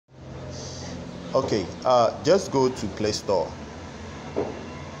Okay, just go to Play Store,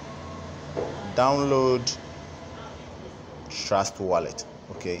 download Trust Wallet.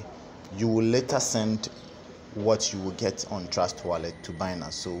 Okay, you will later send what you will get on Trust Wallet to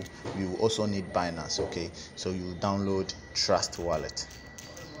Binance, so you will also need Binance. Okay, so you download Trust Wallet.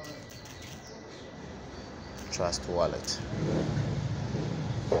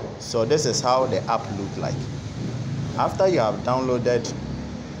 So this is how the app look like. After you have downloaded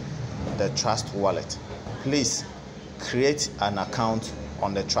the Trust Wallet, please create an account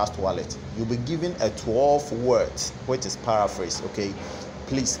on the Trust Wallet. You'll be given a 12 words, which is paraphrase. Okay,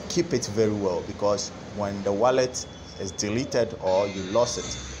 please keep it very well, because when the wallet is deleted or you lost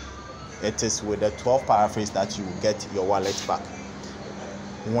it, it is with the 12 paraphrase that you will get your wallet back.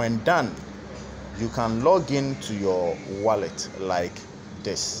 When done, you can log into your wallet like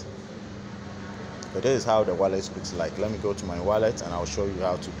this. So this is how the wallet looks like. Let me go to my wallet and I'll show you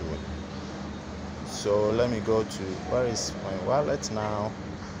how to do it. So let me go to, where is my wallet now?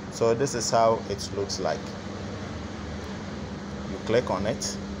 So this is how it looks like. You click on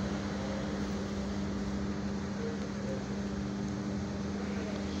it.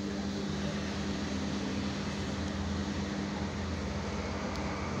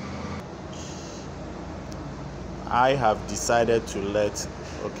 I have decided to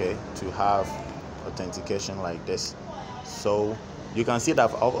have authentication like this. So you can see that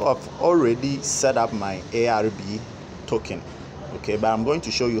I've already set up my ARB token. Okay, but I'm going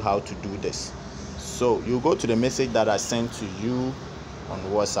to show you how to do this. So you go to the message that I sent to you on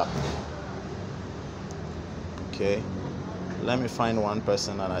WhatsApp. Okay, let me find one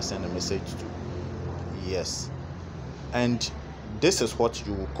person that I sent a message to. Yes, and this is what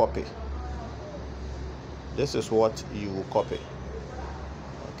you will copy. This is what you will copy.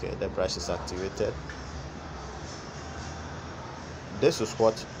 Okay, the brush is activated. This is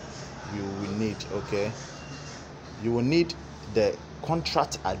what you will need. Okay, you will need the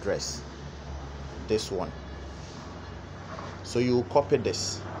contract address, this one. So you will copy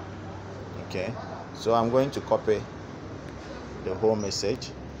this. Okay, so I'm going to copy the whole message.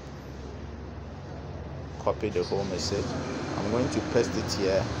 Copy the whole message. I'm going to paste it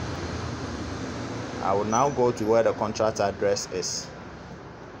here. I will now go to where the contract address is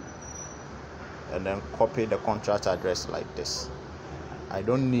and then copy the contract address like this. I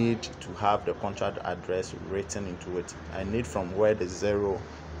don't need to have the contract address written into it. I need from where the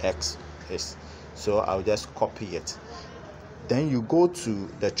 0x is. So I'll just copy it. Then you go to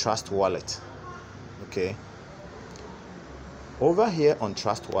the Trust Wallet. Okay. Over here on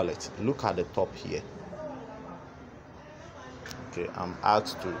Trust Wallet, look at the top here. Okay, I'm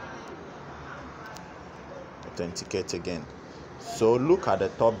asked to authenticate again. So look at the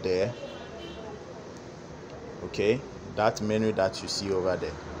top there. Okay, that menu that you see over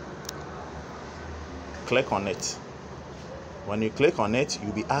there, click on it. When you click on it,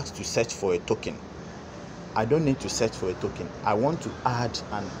 you'll be asked to search for a token. I don't need to search for a token. I want to add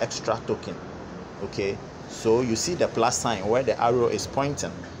an extra token. Okay, so you see the plus sign where the arrow is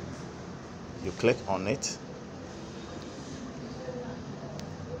pointing. You click on it,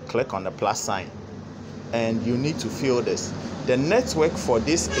 click on the plus sign, and you need to fill this. The network for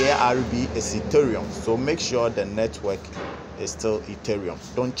this ARB is Ethereum, so make sure the network is still Ethereum.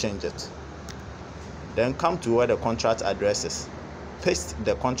 Don't change it. Then come to where the contract address is. Paste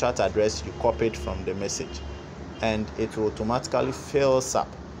the contract address you copied from the message, and it will automatically fills up.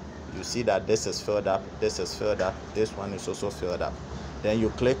 You see that this is filled up, this is filled up, this one is also filled up. Then you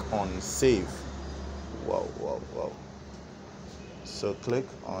click on save. Wow. So click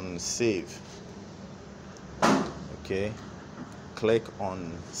on save. Okay, click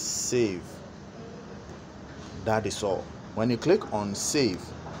on save. That is all. When you click on save,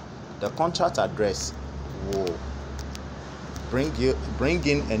 the contract address will bring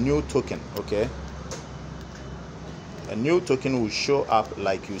in a new token. Okay, a new token will show up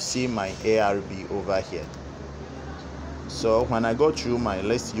like you see my ARB over here. So when I go through my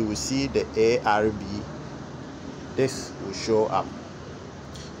list, you will see the ARB. This will show up.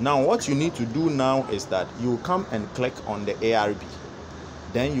 Now what you need to do now is that you come and click on the ARB.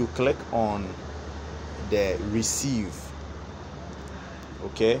 Then you click on the receive.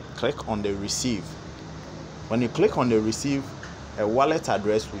 Okay, click on the receive. When you click on the receive, a wallet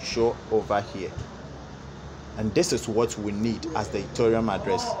address will show over here. And this is what we need as the Ethereum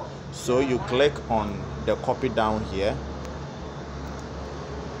address. So you click on the copy down here,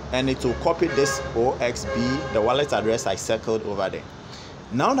 and it will copy this OXB, the wallet address I circled over there.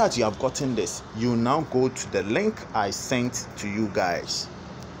 Now that you have gotten this, you now go to the link I sent to you guys.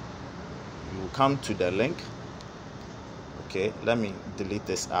 You will come to the link. Okay, let me delete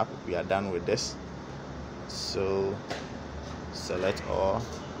this app. We are done with this. So select all,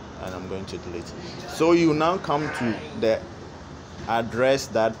 and I'm going to delete. So you now come to the address,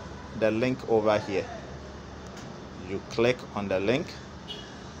 that the link over here. You click on the link.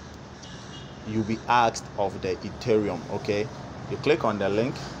 You'll be asked of the Ethereum. Okay, you click on the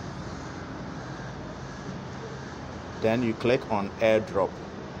link, then you click on airdrop.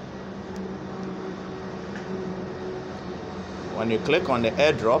 When you click on the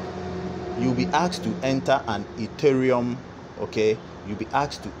airdrop, you'll be asked to enter an Ethereum. Okay, you'll be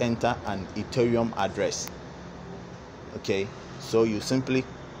asked to enter an Ethereum address. Okay, so you simply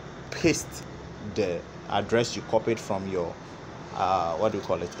paste the address you copied from your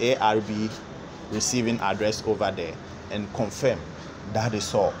ARB receiving address over there, and confirm. That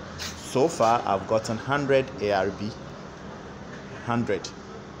is all. So far I've gotten 100 ARB, 100.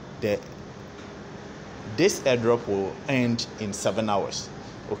 This airdrop will end in 7 hours.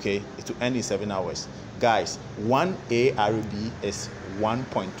 Okay, it will end in 7 hours. Guys, one ARB is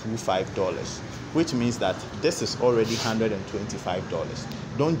 $1.25, which means that this is already $125.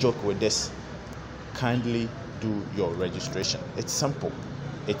 Don't joke with this. Kindly do your registration. It's simple.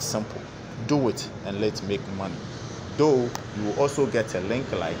 It's simple. Do it and let's make money. Though you will also get a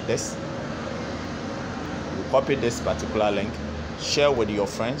link like this. You copy this particular link, share with your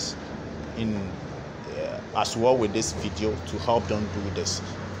friends as well with this video to help them do this,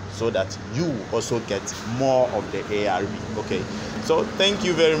 so that you also get more of the ARB. Okay, so thank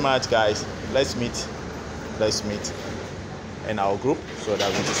you very much, guys. Let's meet in our group so that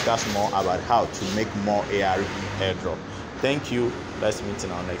we discuss more about how to make more ARB airdrop. Thank you. Let's meet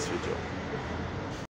in our next video.